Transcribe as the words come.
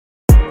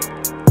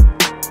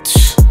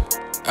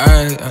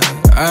Ay,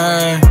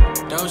 ay,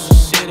 Dosa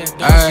shit,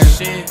 that Dosa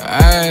shit.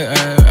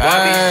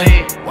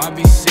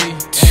 YBC,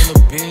 ain't a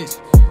bitch.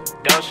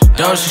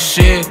 Dosa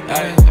shit.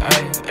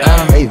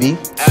 Hey V,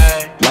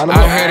 line 'em I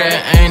up. heard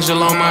that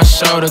angel on my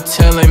shoulder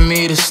telling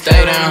me to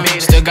stay down.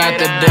 Still got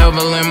the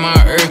devil in my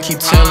ear, keep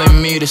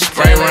telling me to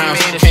spray rounds.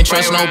 Can't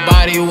trust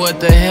nobody, what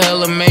the hell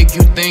will make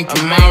you think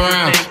you my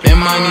round? That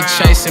money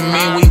chasing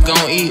me, we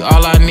gon' eat,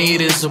 all I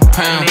need is a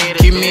pound.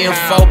 Keep me a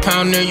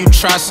 4-pounder, you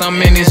try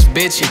something in this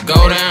bitch, it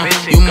go down.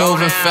 You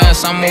moving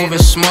fast, I'm moving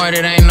smart,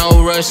 it ain't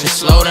no rush to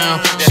slow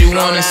down. She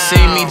wanna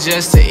see me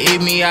just to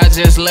eat me, I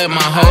just let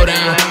my hoe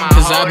down.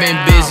 Cause I been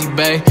busy,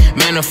 babe,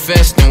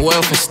 manifesting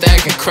wealth and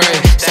stacking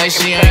crazy. Say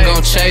she ain't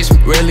gon' chase me,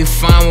 really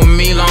fine with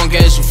me long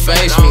as you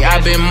face me.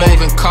 I been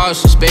moving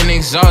cautious, been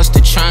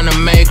exhausted, trying to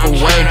make a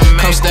way.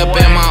 Come step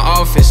in my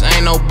office,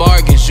 ain't no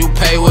bargains, you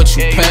pay what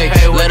you pay.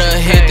 Let her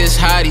hit this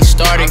hottie,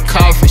 started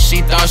coughing,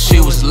 she thought she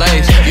was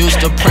late. Used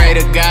to pray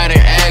to God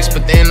and ask,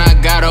 but then I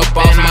got up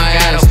off my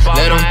ass.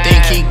 Let him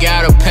think he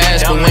got a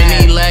pass, but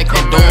when he lack,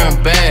 then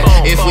doing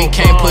bad. If we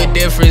can't put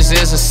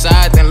differences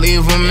aside, then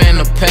leave him in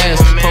the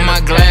past. Put my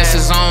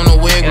glasses on, a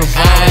wig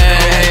revolver,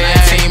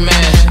 19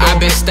 man. I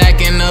been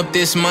stacking up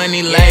this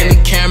money lately,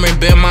 Cameron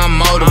been my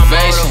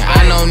motivation.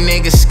 I know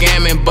niggas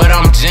scamming, but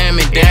I'm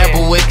jamming,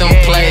 dabble with them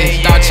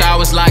plays. Thought y'all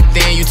was locked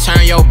in, you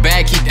turn your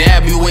back, he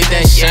dab you with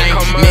that shame.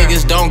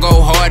 Niggas don't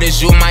go hard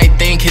as you might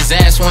think, his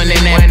ass went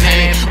in that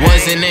pain.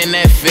 Wasn't in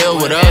that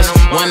field with us,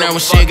 wonder when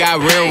shit got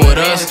real with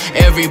us.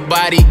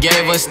 Everybody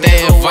gave us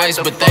their advice,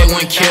 but they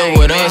wouldn't kill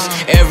with us.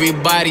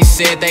 Everybody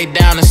said they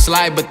down to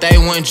slide, but they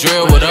wouldn't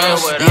drill with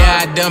us.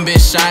 Yeah, I done been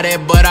shot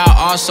at, but I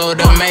also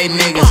done made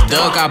niggas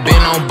duck. I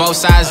been on both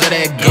sides of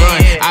that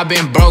gun, I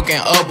been broken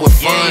up with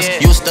funds.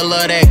 Used to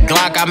love that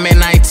Glock, I'm at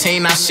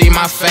 19, now she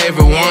my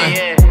favorite one.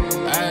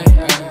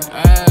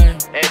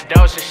 That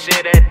Dosa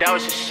shit, that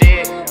Dosa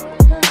shit.